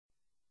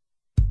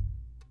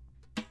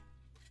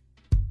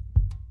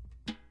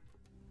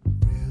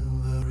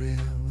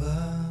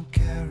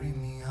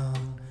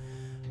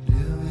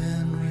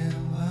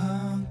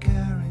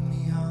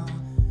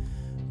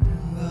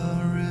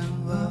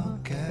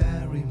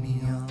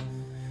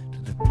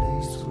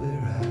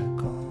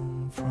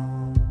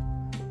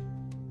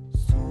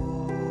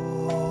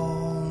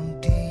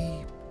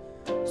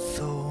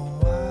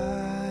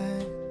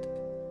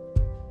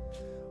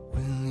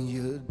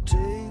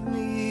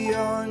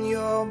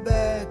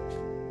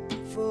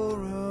for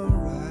a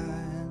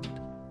ride.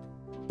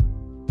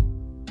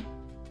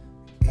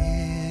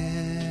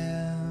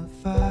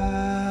 If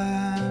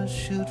I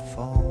should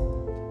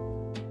fall,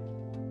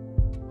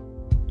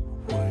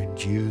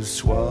 would you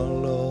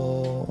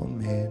swallow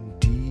me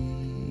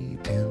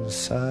deep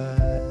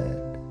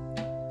inside?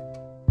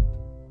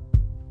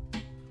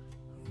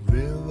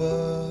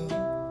 River,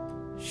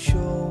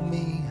 show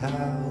me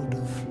how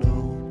to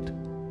float.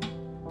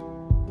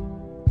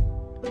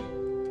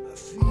 I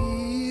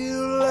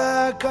feel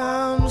like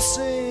I'm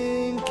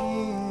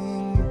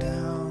sinking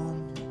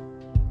down.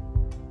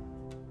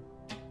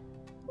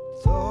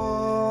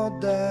 Thought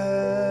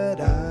that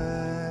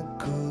I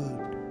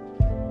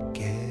could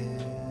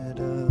get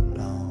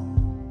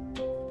along,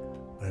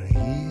 but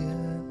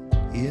here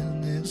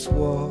in this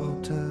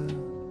water,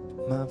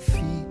 my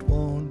feet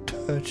won't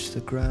touch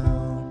the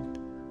ground.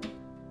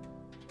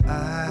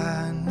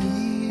 I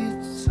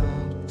need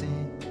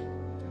something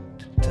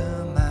to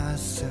turn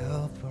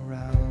myself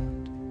around.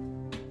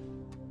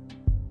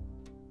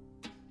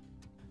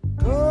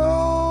 Going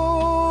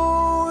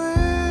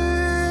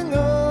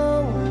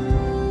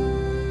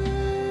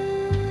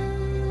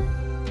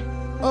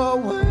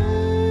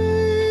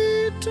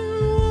away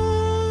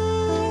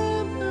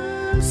toward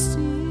the sea.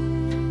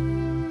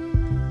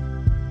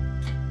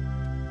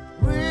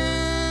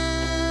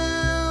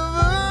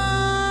 River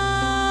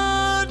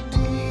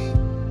deep,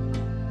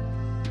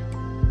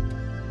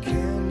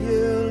 can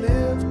you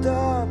lift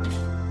up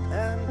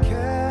and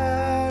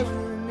carry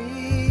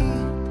me?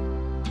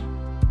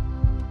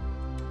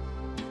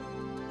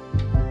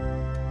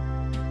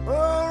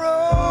 Or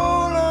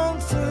roll on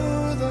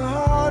through the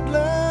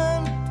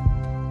heartland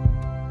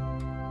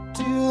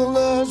till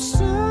the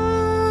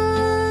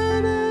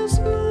sun has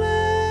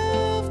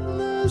left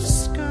the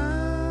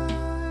sky.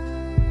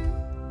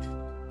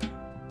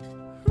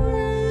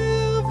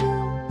 River,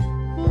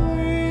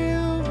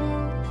 river,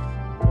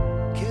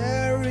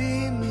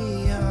 carry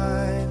me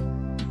high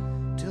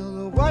till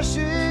the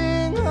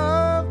washing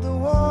of the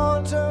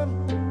water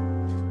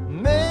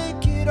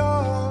make it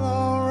all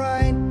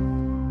alright.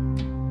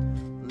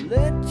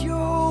 Let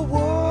your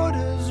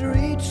waters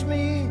reach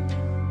me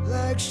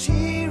like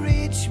she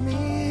reached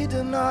me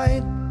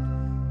tonight.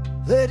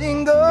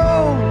 Letting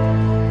go,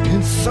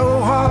 it's so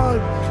hard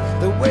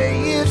the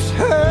way it's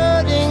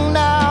hurting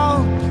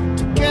now.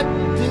 To get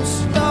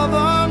this love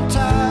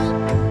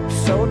untied,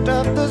 so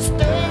tough to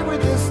stay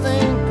with this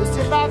thing. Cause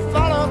if I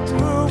follow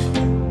through,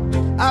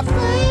 I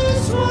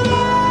face what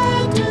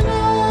I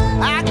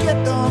deny. I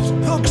get those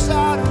hooks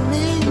out of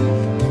me,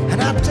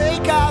 and I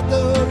take out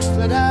the hooks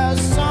that are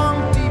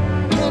sunk deep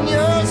in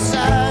your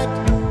side.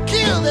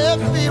 Kill the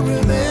fear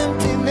of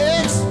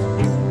emptiness,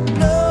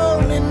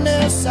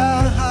 loneliness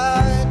I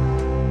hide.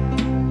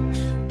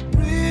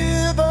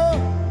 River,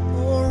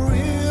 oh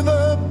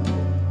river,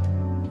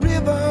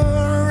 river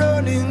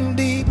running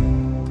deep,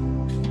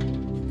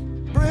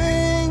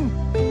 bring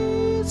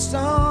me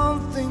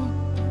something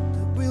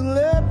that will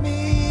let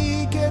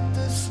me get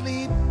to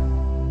sleep.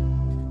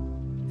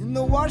 In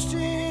the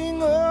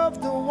washing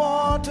of the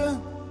water,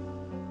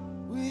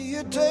 will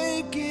you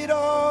take it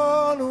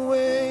all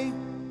away?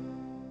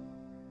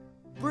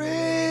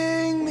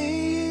 Bring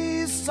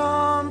me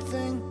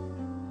something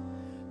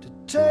to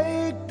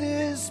take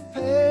this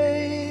pain